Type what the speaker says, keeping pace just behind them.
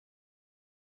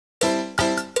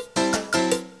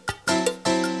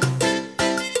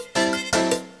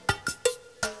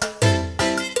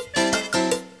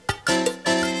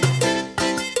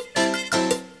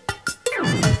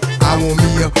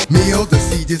a meal to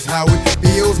see just how it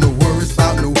feels. No worries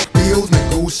about no bills,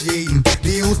 negotiating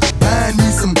deals. Buying me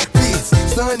some fits,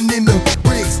 stunting in the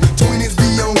bricks. 20s be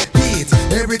on hits,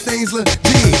 everything's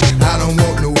legit. I don't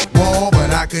want no wall,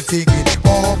 but I could take it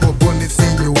all for bullets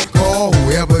in your car.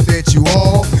 Whoever that you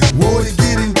are, war to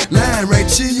get in line. Right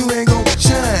here, you ain't gon'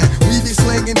 shine. We be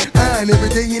slinging iron every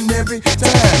day and every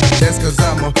time. That's cause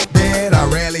I'm a bad, I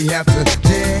rarely have to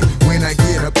jag. When I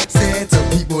get upset, tell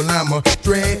people I'm a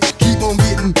threat. Keep on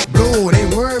getting blowed,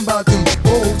 ain't worrying about them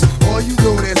folks. All you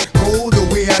know that's cold, the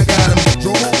way I got them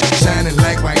drove. Shining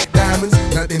like white diamonds,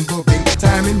 nothing but big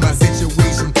timing. My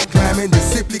situation climbing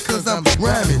just simply cause I'm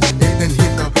rhyming. It done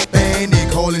hit the fan, they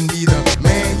calling me the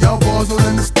man. Y'all boys don't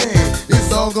understand,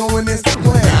 it's all going as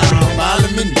planned. Now follow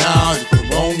me now, if you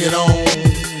won't get on.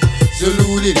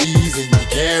 Salute it easy and you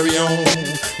carry on.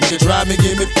 You can try me,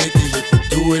 give me 50 if you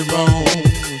do it wrong.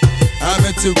 I'm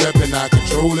into reppin', I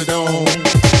control it on.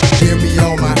 Give me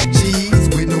all my cheese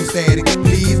with no static,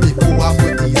 please. Before I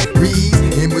put these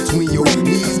reeds in between your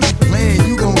knees. Playing,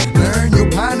 you gon' learn.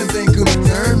 Your partners ain't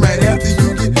concerned. Right after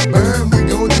you get burned, we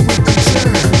gon' do it the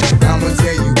churn. I'ma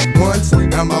tell you once,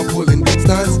 I'm out pulling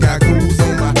stunts. Got goals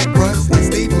on my fronts and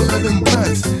stay full of them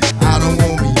blunts. I don't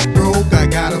wanna be broke, I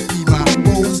gotta feed my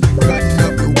folks. Cutting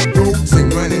up your throats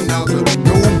and running out the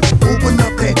door. Open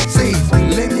up that safe,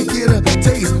 let me get a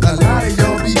taste. A lot of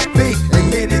y'all be fake and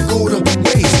let it go to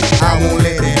waste. I won't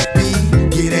let it be,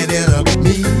 get it out of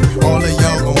me. All of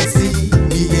y'all gon' see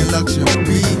me in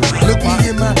luxury. Look me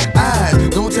in my eyes,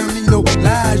 don't tell me no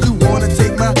lies. You wanna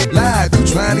take my life, you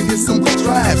trying to get some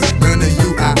stripes. None of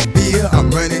you I fear, I'm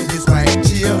running this right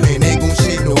here. And ain't gon'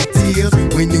 shed no tears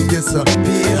when you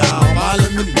disappear. Now follow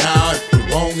me now if you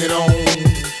won't get on.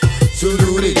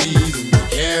 Salute it easy and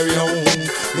carry on.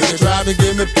 You can try to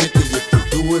give me 50 if you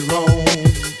do it wrong.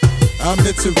 I'm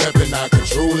into reppin', I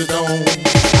control it on.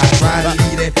 I tried to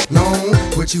leave that alone,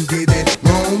 but you did that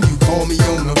wrong. You called me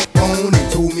on the phone and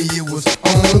told me it was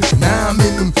on. Now I'm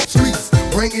in them streets,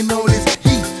 bringing all this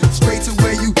heat straight to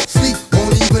where you sleep.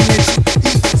 Won't even let you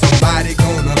eat. Somebody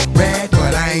gonna rag,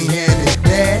 but I ain't having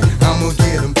that. I'ma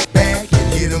get them back and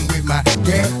hit them with my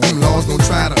gat. Them laws gon'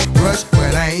 try to rush,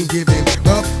 but I ain't giving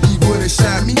up. He would've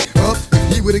shot me up if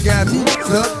he would've got me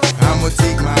stuck. I'ma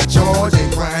take my charge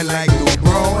and grind like no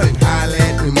broad and holla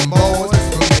at them boys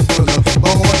from that full of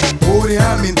boys. Boy,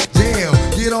 I'm in jail,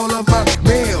 get all of my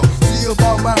mail, see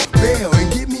about my bail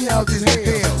and get me out this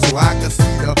hell so I can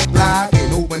see the block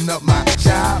and open up my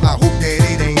shop. I hope that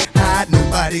it ain't hot,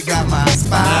 nobody got my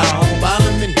spot. Now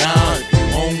follow me now if you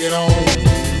won't get on.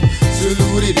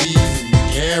 Salute it easy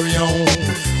and carry on.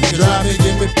 You can try me,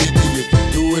 give me 50 if you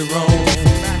do it wrong.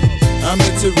 I'm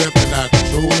into reppin', I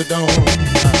control it on.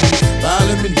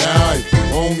 Follow me now if you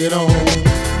won't get on.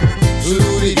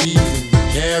 Salute it easy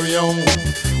and carry on.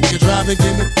 You can try me,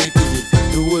 give me 50 if you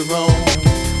do it wrong.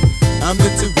 I'm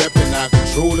into reppin', I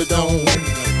control it on.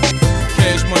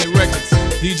 Cash Money Records,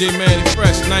 DJ Manny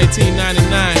Fresh, 1999,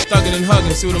 thuggin' and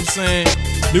huggin', see what I'm saying?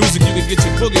 Music you can get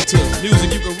your boogie to,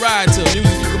 music you can ride to,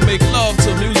 music you can make love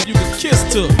to, music you can kiss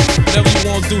to. Whatever you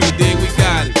wanna do, you dig, we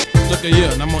got it. Look at here,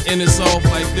 and I'm gonna end this off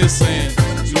like this saying,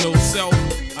 you know, self,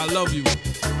 I love you.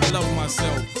 I love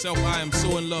myself. Self, I am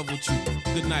so in love with you.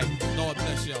 Good night. Lord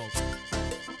bless y'all.